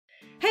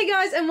Hey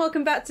guys, and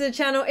welcome back to the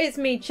channel. It's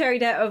me,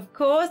 CheridetGacha, of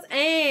course,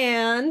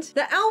 and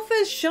the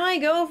alpha's shy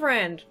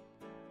girlfriend.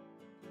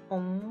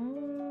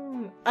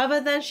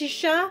 Other than she's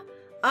shy,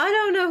 I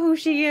don't know who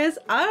she is.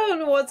 I don't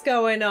know what's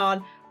going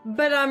on,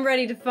 but I'm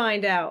ready to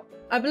find out.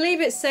 I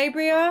believe it's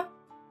Sabria.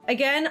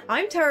 Again,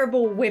 I'm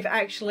terrible with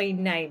actually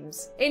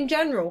names in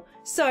general,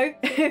 so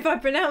if I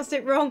pronounced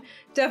it wrong,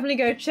 definitely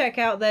go check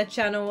out their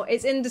channel.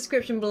 It's in the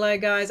description below,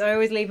 guys. I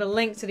always leave a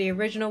link to the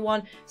original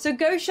one, so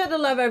go show the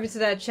love over to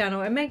their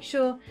channel and make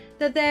sure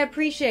that they're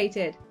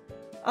appreciated.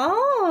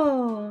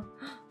 Oh,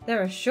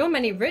 there are sure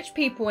many rich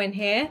people in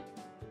here.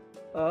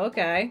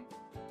 Okay.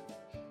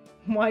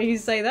 Why do you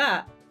say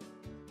that?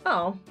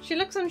 Oh, she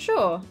looks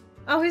unsure.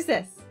 Oh, who's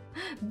this?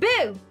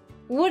 Boo!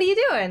 What are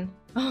you doing?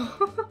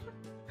 Oh.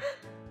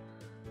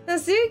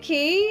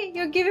 Azuki,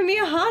 you're giving me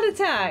a heart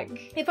attack.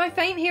 If I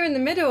faint here in the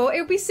middle, it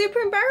would be super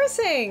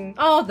embarrassing.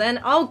 Oh, then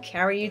I'll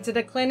carry you to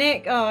the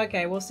clinic. Oh,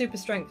 okay, well, super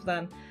strength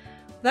then.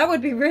 That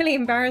would be really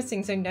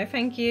embarrassing, so no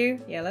thank you.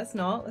 Yeah, let's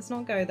not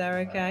go there,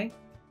 okay?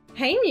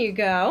 Hey, new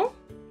girl.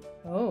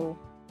 Oh,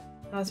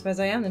 I suppose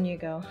I am the new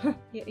girl.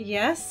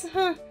 Yes?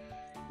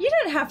 You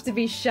don't have to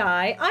be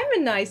shy. I'm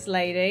a nice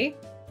lady.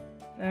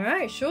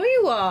 Alright, sure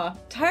you are.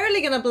 Totally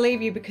gonna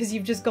believe you because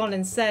you've just gone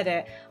and said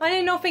it. I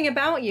know nothing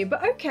about you,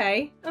 but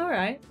okay.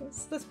 Alright,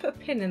 let's put a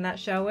pin in that,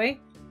 shall we?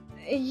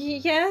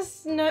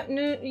 Yes? No,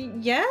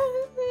 yeah?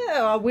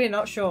 Oh, we're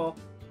not sure.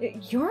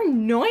 You're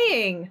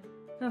annoying.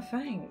 Oh,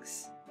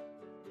 thanks.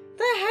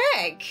 The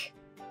heck?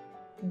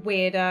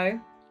 Weirdo.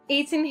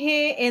 Eating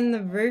here in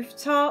the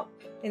rooftop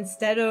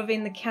instead of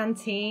in the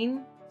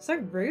canteen? So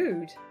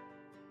rude.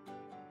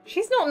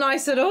 She's not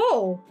nice at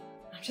all.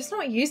 I'm just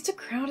not used to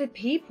crowded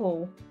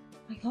people.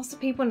 Like lots of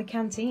people in the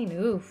canteen,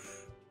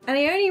 oof. And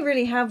I only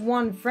really have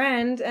one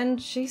friend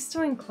and she's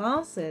still in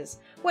classes.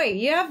 Wait,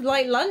 you have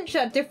like lunch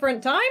at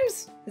different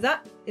times?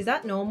 Is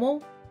that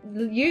normal?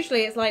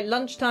 Usually it's like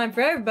lunchtime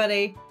for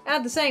everybody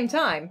at the same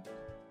time.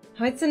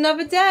 Oh, it's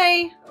another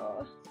day.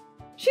 Oh.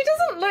 She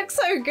doesn't look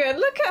so good,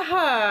 look at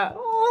her.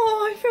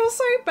 Oh, I feel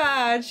so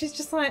bad. She's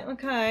just like,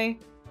 okay.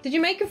 Did you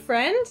make a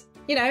friend?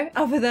 You know,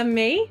 other than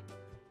me?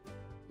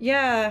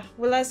 Yeah,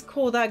 well, let's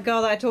call that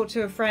girl that I talked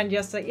to a friend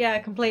yesterday. Yeah,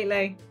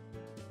 completely.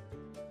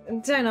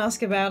 Don't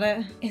ask about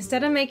it.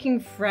 Instead of making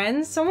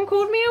friends, someone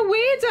called me a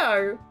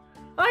weirdo.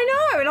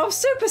 I know, and I'm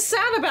super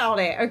sad about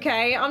it,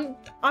 okay? I'm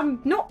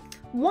not...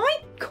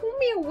 Why call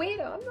me a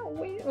weirdo? I'm not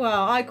weird.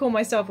 Well, I call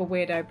myself a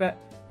weirdo, but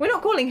we're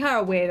not calling her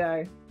a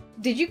weirdo.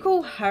 Did you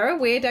call her a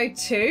weirdo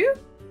too?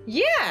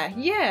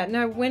 Yeah,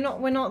 no, we're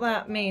not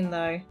that mean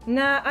though.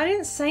 Nah, I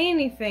didn't say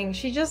anything.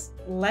 She just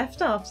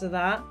left after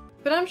that.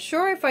 But I'm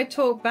sure if I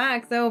talk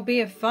back, there will be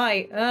a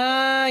fight.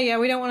 Yeah,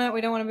 we don't want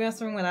to be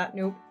messing with that.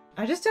 Nope.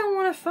 I just don't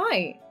want to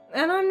fight.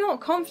 And I'm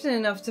not confident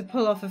enough to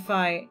pull off a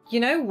fight.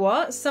 You know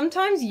what?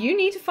 Sometimes you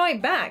need to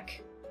fight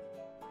back.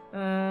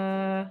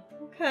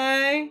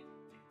 Okay.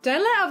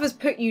 Don't let others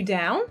put you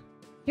down.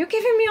 You're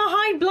giving me a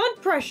high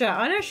blood pressure.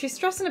 I know, she's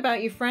stressing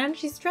about you, friend.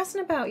 She's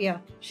stressing about you.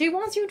 She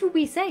wants you to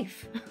be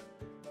safe.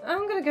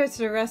 I'm gonna go to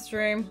the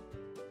restroom.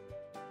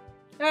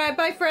 Alright,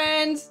 bye,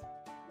 friend.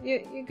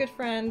 You're good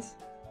friend.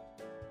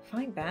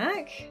 Fight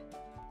back?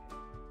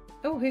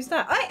 Oh, who's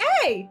that?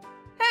 Hey!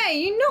 Hey,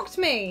 you knocked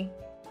me!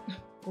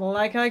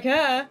 Like I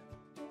care.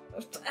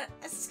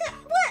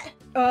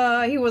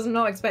 What? He was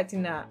not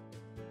expecting that.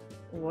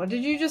 What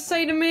did you just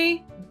say to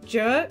me?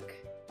 Jerk?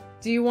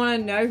 Do you want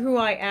to know who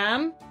I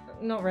am?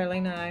 Not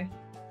really, no.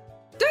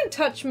 Don't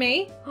touch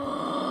me!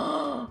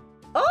 Oh!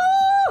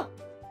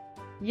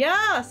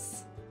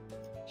 Yes!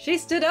 She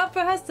stood up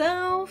for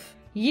herself.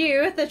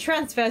 You, the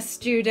transfer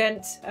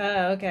student.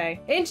 Okay.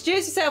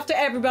 Introduce yourself to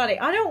everybody.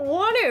 I don't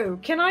want to.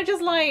 Can I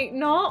just, like,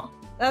 not?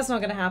 That's not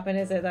gonna happen,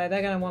 is it, though?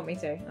 They're gonna want me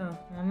to. Oh,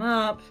 I'm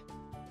up.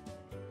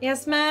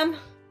 Yes, ma'am.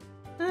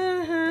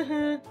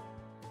 Why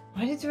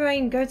did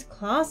Rain go to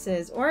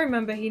classes? Or I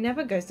remember he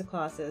never goes to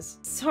classes.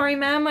 Sorry,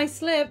 ma'am, I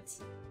slipped.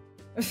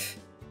 Is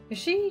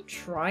she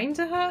trying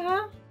to hurt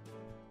her?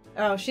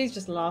 Oh, she's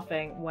just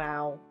laughing.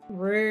 Wow.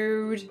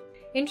 Rude.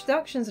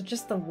 Introductions are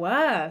just the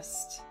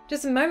worst.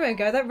 Just a moment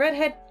ago, that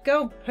redhead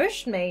girl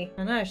pushed me.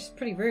 I know, she's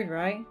pretty rude,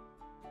 right?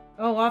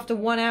 Oh, after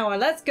 1 hour.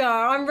 Let's go.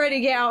 I'm ready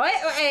to get out.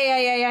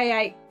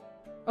 Hey.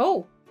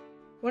 Oh.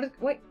 Wait,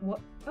 what?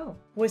 Oh.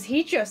 Was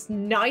he just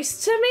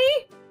nice to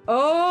me?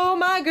 Oh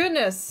my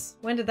goodness.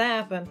 When did that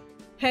happen?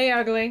 Hey,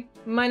 ugly.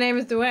 My name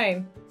is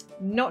Dwayne.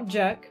 Not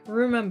jerk.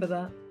 Remember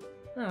that.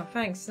 Oh,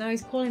 thanks. Now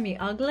he's calling me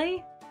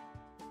ugly?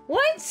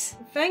 What?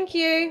 Thank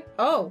you.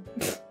 Oh.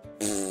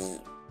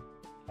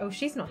 Oh,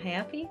 she's not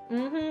happy?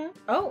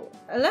 Oh,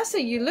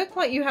 Alessa, you look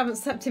like you haven't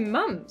slept in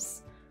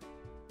months.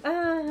 Do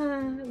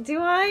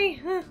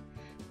I?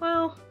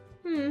 Well,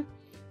 What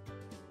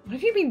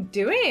have you been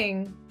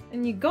doing?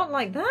 And you got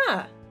like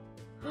that?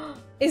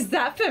 Is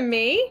that for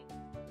me?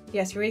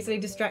 Yes, you're easily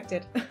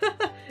distracted.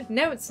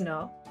 No, it's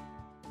not.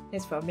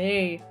 It's for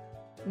me.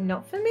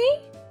 Not for me?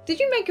 Did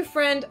you make a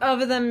friend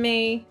other than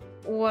me?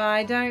 Well,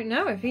 I don't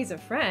know if he's a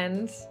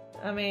friend.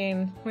 I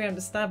mean, we haven't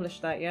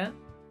established that yet.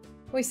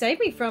 Well, he saved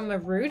me from a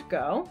rude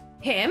girl.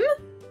 Him?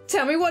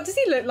 Tell me, what does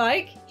he look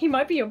like? He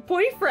might be your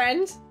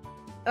boyfriend.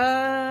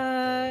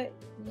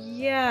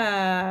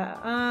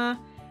 Yeah.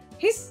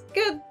 He's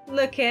good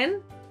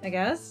looking, I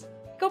guess.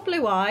 Got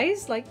blue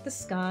eyes, like the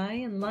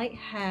sky, and light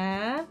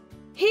hair.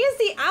 He is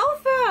the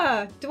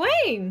alpha!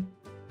 Dwayne!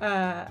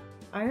 I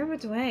remember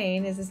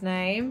Dwayne is his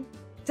name.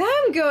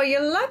 Damn, girl,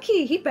 you're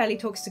lucky. He barely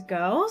talks to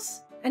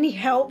girls. And he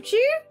helped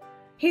you?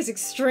 He's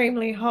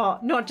extremely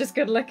hot, not just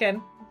good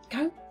looking.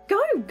 Go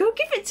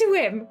give it to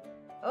him.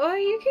 Oh,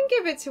 you can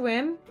give it to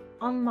him.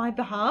 On my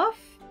behalf?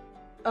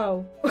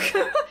 Oh.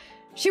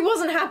 She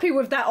wasn't happy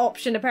with that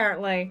option,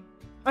 apparently.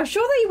 I'm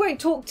sure that he won't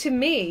talk to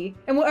me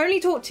and will only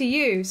talk to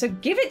you, so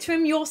give it to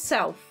him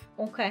yourself.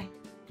 Okay.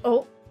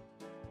 Oh.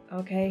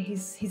 Okay,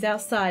 he's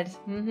outside.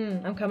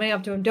 I'm coming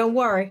up to him. Don't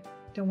worry.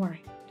 Don't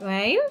worry.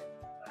 Dwayne?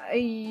 Are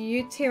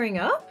you tearing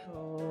up?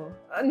 Oh.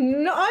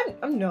 No,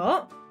 I'm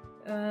not.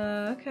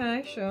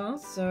 Okay, sure.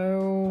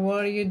 So,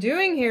 what are you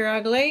doing here,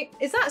 ugly?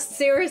 Is that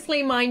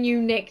seriously my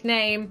new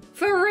nickname?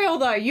 For real,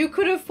 though, you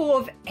could have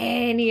thought of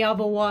any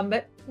other one,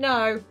 but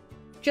no.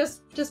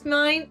 Just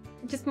mine?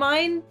 Just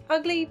mine?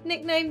 Ugly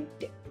nickname?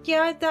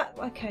 Yeah, that...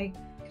 Okay.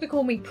 Could have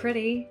called me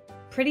Pretty.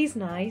 Pretty's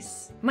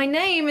nice. My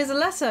name is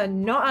Alessa,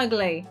 not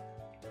ugly.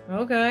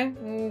 Okay.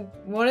 Well,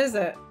 what is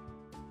it?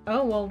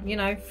 Oh, well, you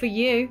know, for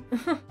you.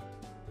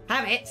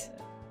 Have it.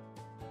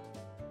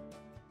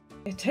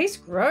 It tastes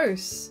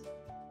gross.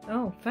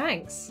 Oh,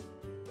 thanks.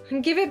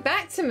 And give it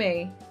back to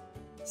me.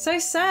 So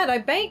sad, I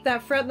baked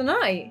that throughout the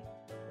night.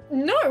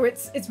 No,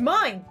 it's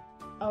mine.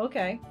 Oh,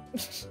 okay.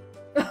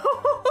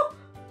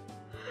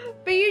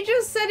 But you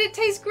just said it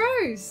tastes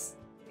gross.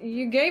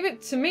 You gave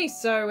it to me,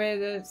 so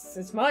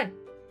it's mine.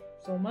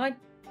 It's all mine.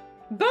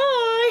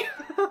 Bye!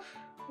 Well,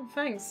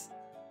 thanks.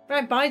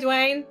 Right, bye,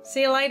 Dwayne.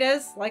 See you later.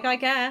 Like I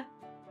care.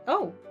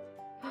 Oh.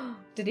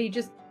 Did he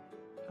just...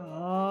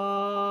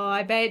 Oh,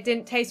 I bet it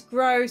didn't taste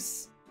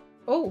gross.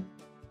 Oh.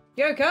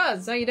 Yo,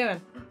 cuz, how you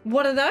doing?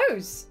 What are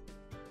those?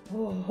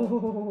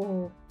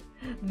 Oh,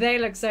 they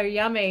look so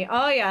yummy.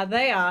 Oh yeah,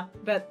 they are,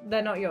 but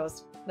they're not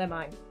yours. They're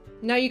mine.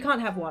 No, you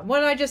can't have one. What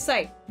did I just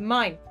say?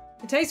 Mine.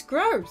 It tastes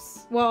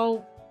gross.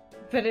 Well,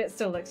 but it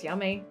still looks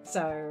yummy,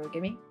 so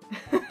gimme.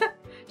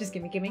 Just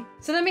gimme.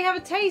 So let me have a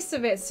taste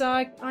of it so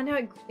I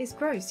know it's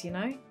gross, you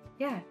know?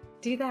 Yeah,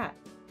 do that.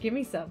 Give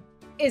me some.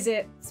 Is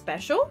it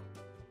special?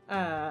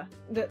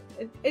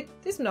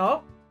 It's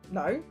not.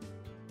 No.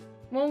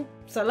 Well,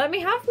 so let me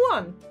have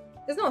one.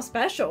 It's not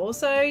special,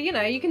 so, you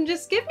know, you can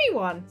just give me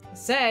one. I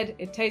said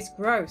it tastes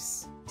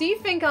gross. Do you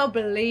think I'll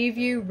believe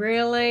you,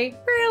 really?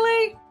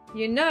 Really?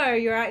 You know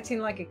you're acting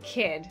like a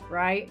kid,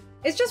 right?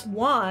 It's just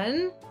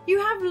one. You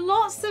have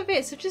lots of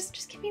it, so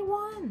just give me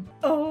one.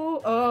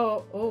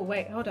 Oh,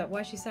 wait, hold up.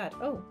 Why is she sad?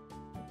 Oh,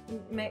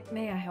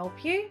 may I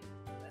help you?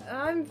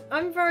 I'm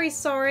very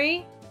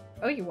sorry.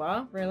 Oh, you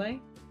are?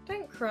 Really?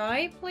 Don't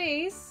cry,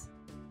 please.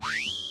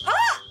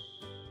 Ah!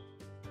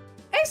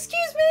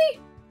 Excuse me?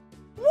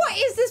 What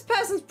is this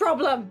person's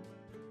problem?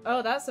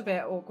 Oh, that's a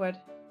bit awkward.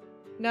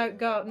 No,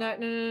 go. No.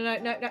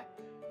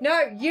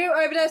 No, you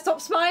over there,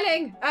 stop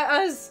smiling at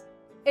us.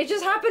 It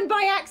just happened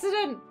by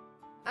accident.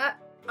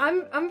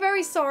 I'm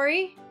very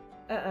sorry.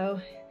 Uh-oh.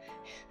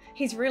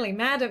 He's really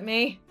mad at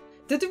me.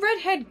 Did the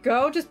redhead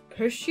girl just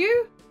push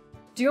you?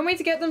 Do you want me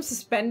to get them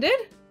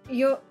suspended?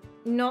 You're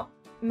not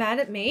mad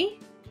at me?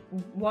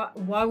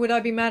 Why would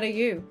I be mad at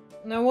you?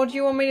 Now, what do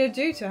you want me to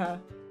do to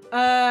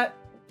her?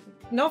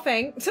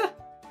 Nothing.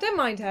 Don't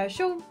mind her.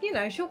 She'll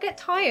get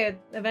tired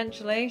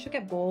eventually. She'll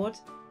get bored.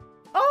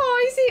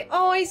 Oh, is he?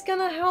 Oh, he's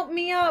gonna help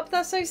me up.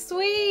 That's so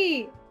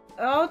sweet.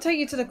 I'll take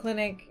you to the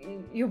clinic.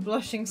 You're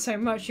blushing so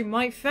much you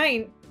might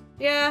faint.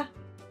 Yeah.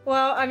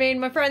 Well, I mean,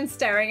 my friend's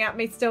staring at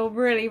me still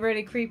really,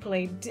 really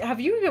creepily.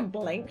 Have you even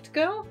blinked,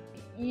 girl?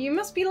 You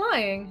must be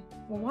lying.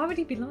 Well, why would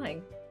he be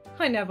lying?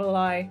 I never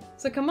lie.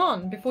 So come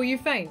on, before you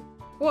faint.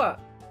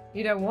 What?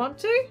 You don't want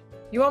to?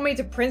 You want me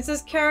to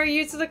princess carry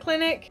you to the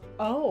clinic?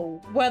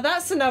 Oh, well,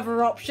 that's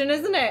another option,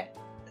 isn't it?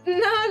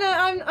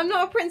 No, I'm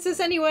not a princess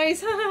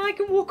anyways. I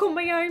can walk on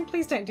my own.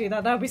 Please don't do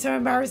that. That would be so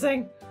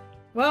embarrassing.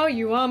 Well,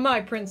 you are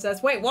my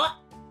princess. Wait, what?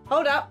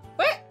 Hold up.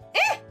 Wait.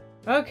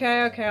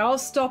 Okay, I'll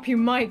stop. You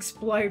might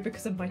explode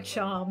because of my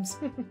charms.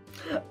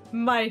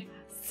 My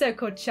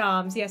so-called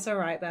charms. Yes, all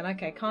right then.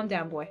 Okay, calm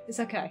down, boy. It's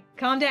okay.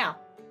 Calm down.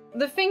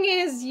 The thing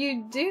is,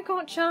 you do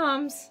got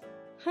charms.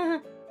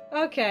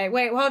 Okay,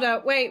 wait, hold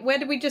up. Wait, where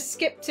did we just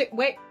skip to?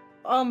 Wait,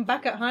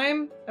 back at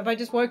home? Have I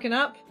just woken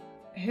up?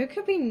 Who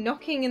could be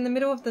knocking in the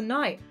middle of the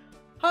night?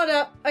 Hold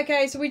up.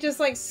 Okay, so we just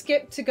like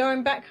skipped to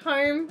going back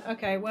home.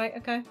 Okay, wait,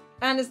 okay.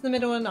 And it's the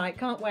middle of the night.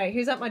 Can't wait.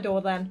 Who's at my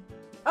door then?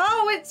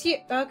 Oh, it's you.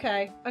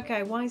 Okay,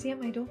 why is he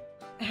at my door?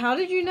 How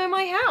did you know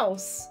my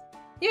house?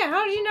 Yeah,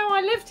 how did you know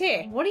I lived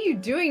here? What are you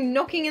doing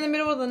knocking in the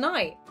middle of the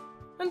night?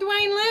 I'm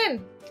Dwayne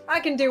Lin.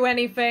 I can do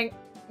anything.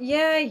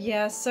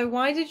 Yeah, so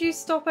why did you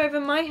stop over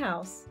my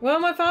house? Well,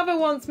 my father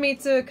wants me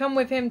to come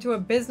with him to a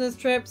business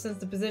trip since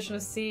the position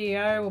of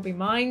CEO will be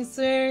mine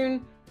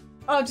soon.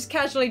 Oh, just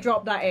casually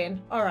drop that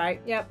in. All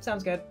right, yep,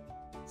 sounds good.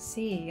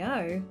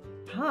 CEO?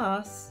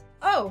 Pass?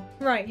 Oh,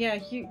 right, yeah,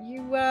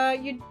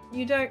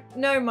 you don't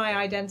know my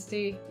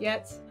identity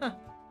yet. Huh.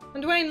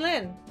 I'm Dwayne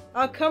Lin.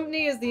 Our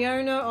company is the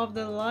owner of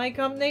the Lie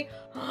Company.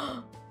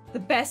 The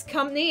best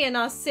company in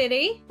our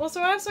city.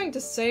 Also, I have something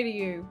to say to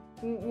you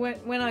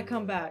when I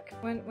come back.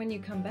 When you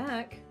come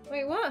back?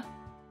 Wait, what?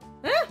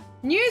 Huh?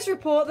 News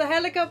report, the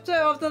helicopter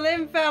of the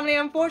Lim family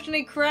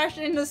unfortunately crashed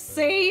in the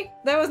sea.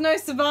 There was no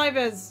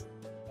survivors.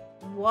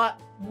 What?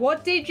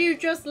 What did you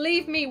just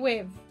leave me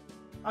with?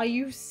 Are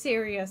you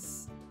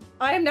serious?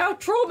 I am now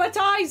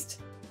traumatized.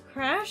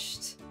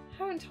 Crashed? I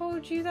haven't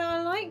told you that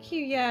I like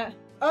you yet.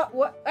 Oh,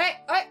 what?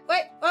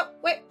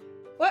 Wait,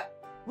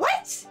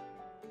 what?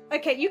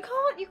 Okay, you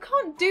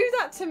can't do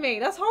that to me.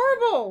 That's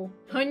horrible.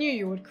 I knew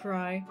you would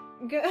cry.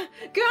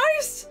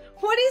 Ghost!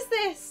 What is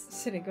this?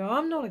 Silly girl,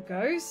 I'm not a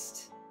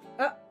ghost.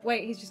 Oh,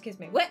 wait, he's just kissed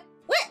me. What?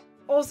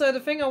 Also, the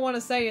thing I want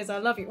to say is I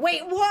love you.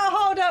 Wait, what?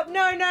 Hold up.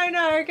 No.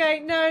 Okay,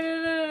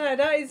 no.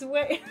 That is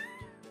way...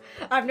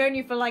 I've known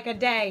you for like a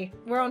day.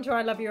 We're on to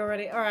I love you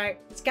already. All right,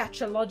 it's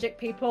gacha logic,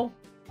 people.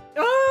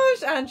 Oh,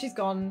 and she's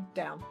gone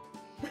down.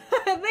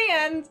 At the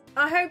end,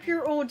 I hope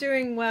you're all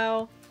doing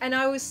well, and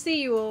I will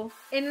see you all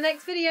in the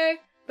next video.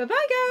 Bye-bye,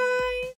 guys!